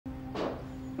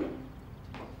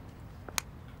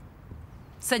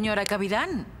Señora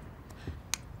Capitán,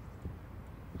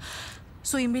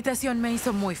 su invitación me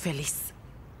hizo muy feliz.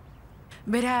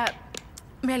 Verá,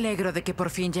 me alegro de que por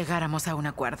fin llegáramos a un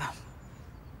acuerdo.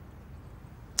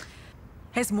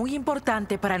 Es muy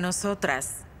importante para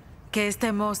nosotras que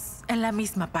estemos en la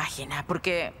misma página,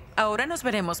 porque ahora nos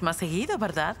veremos más seguido,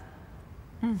 ¿verdad?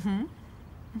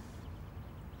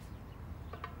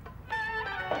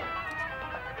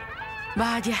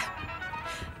 Vaya,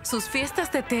 sus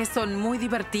fiestas de té son muy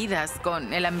divertidas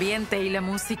con el ambiente y la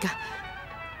música.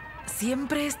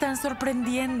 Siempre están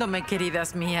sorprendiéndome,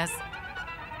 queridas mías.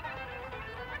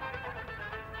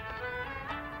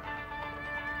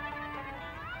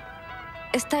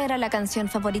 Esta era la canción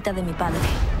favorita de mi padre.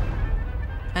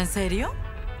 ¿En serio?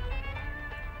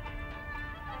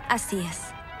 Así es.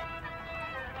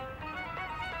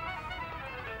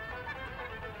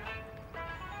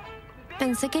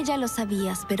 Pensé que ya lo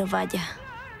sabías, pero vaya.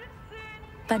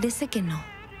 Parece que no.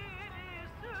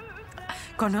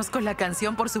 Conozco la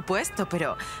canción, por supuesto,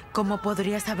 pero ¿cómo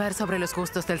podría saber sobre los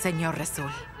gustos del señor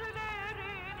Resul?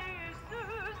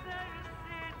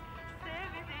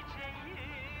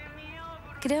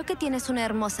 Creo que tienes una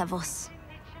hermosa voz.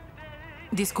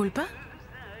 ¿Disculpa?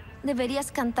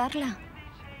 Deberías cantarla,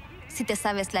 si te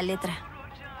sabes la letra.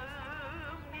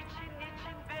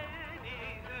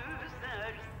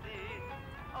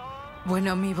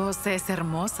 Bueno, mi voz es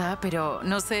hermosa, pero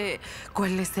no sé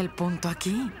cuál es el punto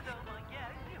aquí.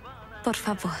 Por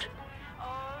favor,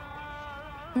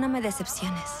 no me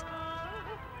decepciones.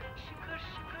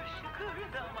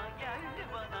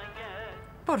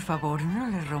 Por favor, no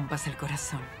le rompas el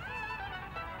corazón.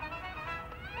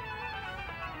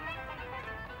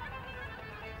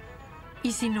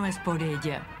 Y si no es por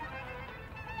ella,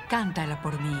 cántala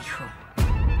por mi hijo.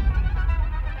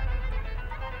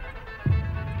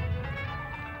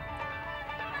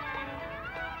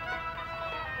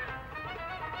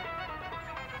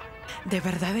 ¿De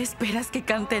verdad esperas que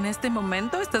cante en este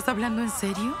momento? ¿Estás hablando en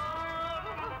serio?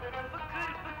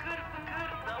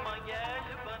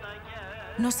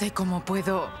 No sé cómo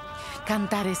puedo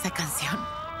cantar esa canción.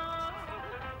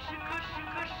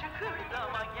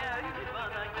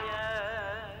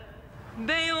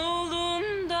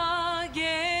 Beyoğlu'nda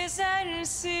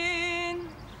gezersin,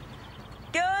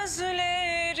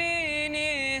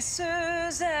 gözlerini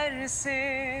süzersin.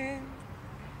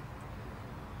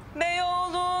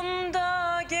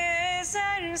 Beyoğlu'nda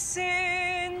gezersin,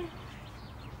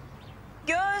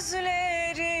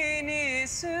 gözlerini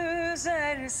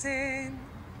süzersin.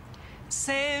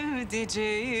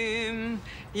 Sevdiceğim,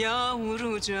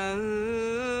 yavrucağım,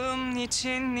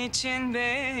 niçin niçin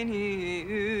beni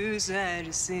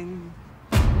üzersin?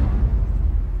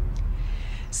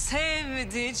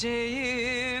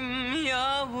 Sevdiceğim,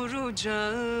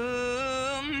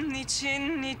 yavrucağım,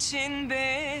 niçin niçin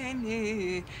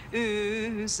beni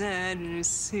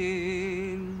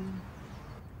üzersin?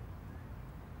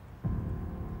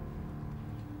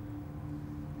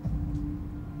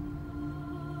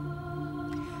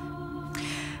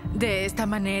 De esta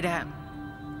manera,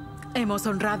 hemos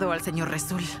honrado al señor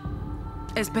Resul,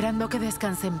 esperando que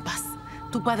descanse en paz.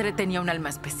 Tu padre tenía un alma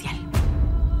especial.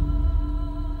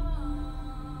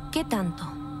 ¿Qué tanto?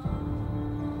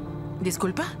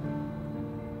 ¿Disculpa?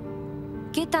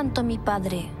 ¿Qué tanto mi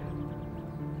padre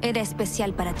era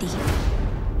especial para ti?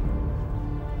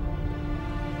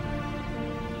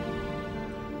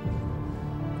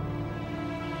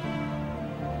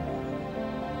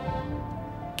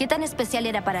 ¿Qué tan especial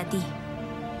era para ti?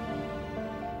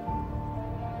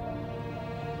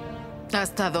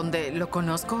 Hasta donde lo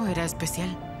conozco, era especial.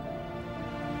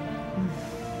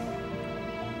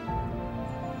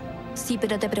 Sí,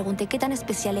 pero te pregunté qué tan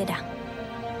especial era.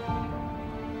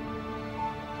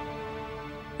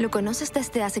 Lo conoces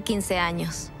desde hace 15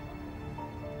 años.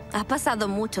 Ha pasado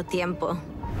mucho tiempo.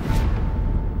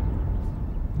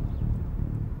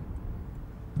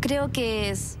 Creo que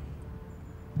es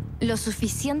lo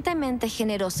suficientemente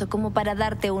generoso como para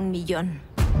darte 1 millón.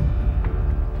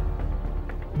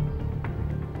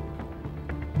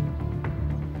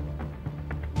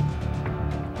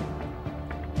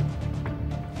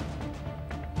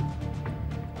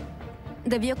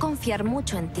 Debió confiar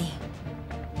mucho en ti.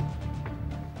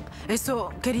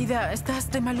 Eso, querida, ¿estás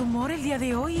de mal humor el día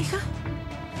de hoy, hija?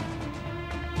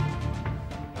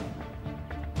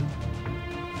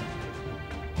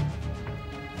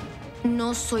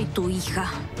 No soy tu hija.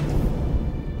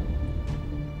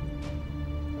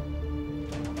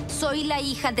 Soy la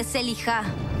hija de Selija.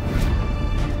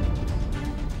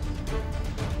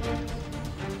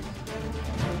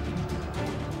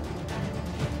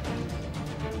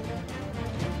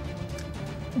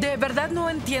 De verdad no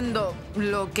entiendo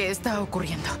lo que está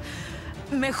ocurriendo.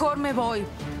 Mejor me voy,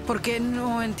 porque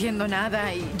no entiendo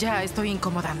nada y ya estoy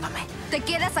incomodándome. Te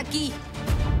quedas aquí.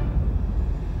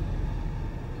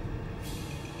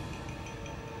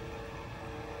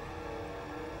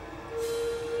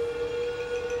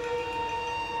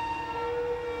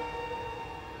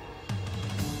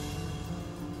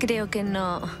 Creo que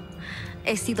no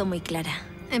he sido muy clara.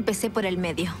 Empecé por el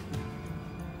medio.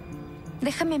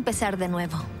 Déjame empezar de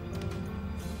nuevo.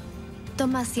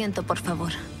 Toma asiento, por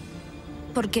favor.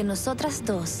 Porque nosotras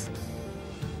dos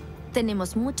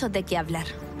tenemos mucho de qué hablar.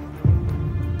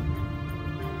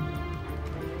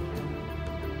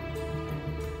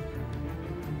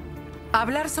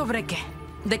 ¿Hablar sobre qué?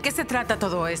 ¿De qué se trata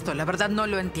todo esto? La verdad no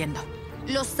lo entiendo.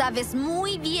 Lo sabes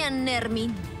muy bien,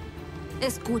 Nermin.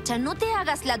 Escucha, no te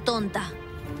hagas la tonta.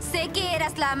 Sé que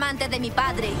eras la amante de mi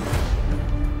padre.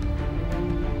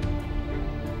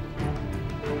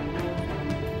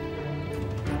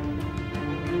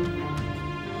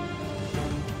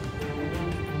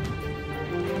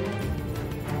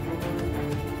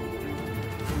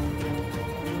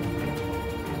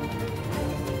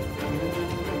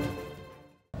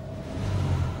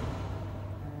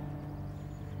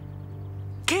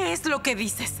 ¿Qué es lo que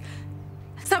dices?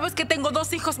 Sabes que tengo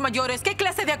 2 hijos mayores. ¿Qué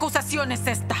clase de acusación es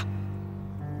esta?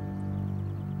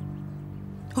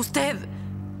 Usted,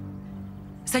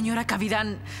 señora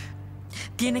Capitán,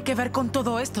 tiene que ver con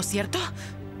todo esto, ¿cierto?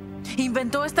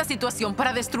 Inventó esta situación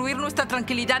para destruir nuestra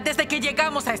tranquilidad desde que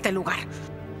llegamos a este lugar.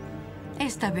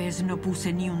 Esta vez no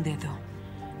puse ni un dedo.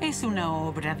 Es una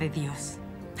obra de Dios.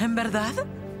 ¿En verdad?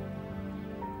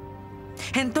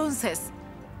 Entonces,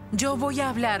 yo voy a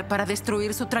hablar para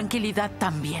destruir su tranquilidad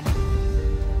también.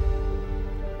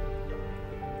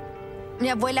 Mi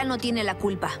abuela no tiene la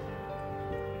culpa.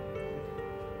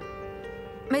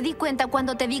 Me di cuenta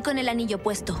cuando te vi con el anillo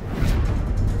puesto.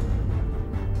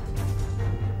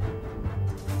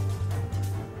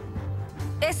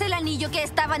 Es el anillo que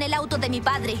estaba en el auto de mi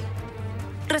padre.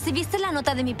 ¿Recibiste la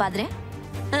nota de mi padre?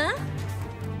 ¿Ah?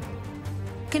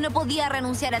 Que no podía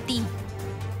renunciar a ti.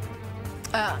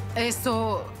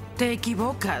 Eso... te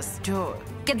equivocas.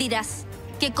 ¿Qué dirás?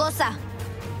 ¿Qué cosa?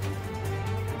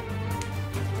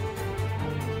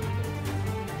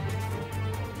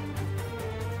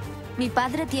 Mi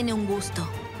padre tiene un gusto.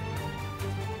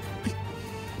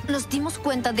 Nos dimos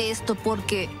cuenta de esto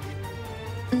porque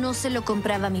no se lo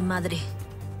compraba a mi madre.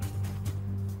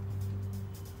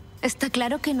 Está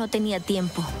claro que no tenía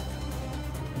tiempo.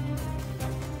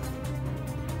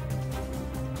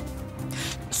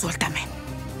 Suéltame.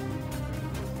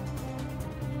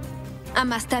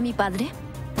 ¿Amaste a mi padre?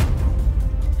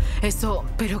 Eso...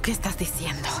 ¿pero qué estás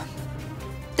diciendo?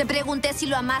 Te pregunté si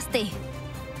lo amaste.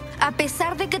 A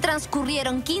pesar de que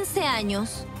transcurrieron 15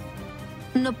 años,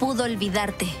 no pudo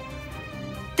olvidarte.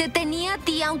 Te tenía a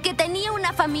ti, aunque tenía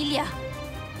una familia.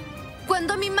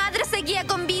 Cuando mi madre seguía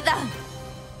con vida.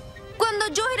 Cuando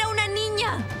yo era una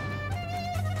niña.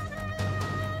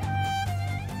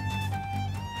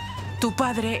 Tu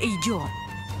padre y yo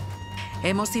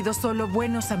hemos sido solo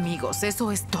buenos amigos,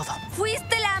 eso es todo.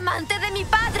 Fuiste la amante de mi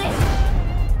padre.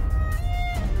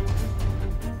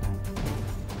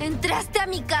 Entraste a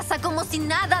mi casa como si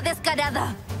nada,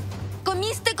 descarada.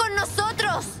 Comiste con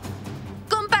nosotros.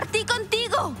 Compartí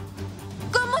contigo.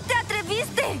 ¿Cómo te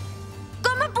atreviste?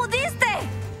 ¿Cómo pudiste?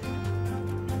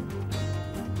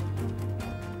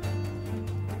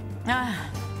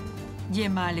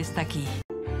 Yemal está aquí.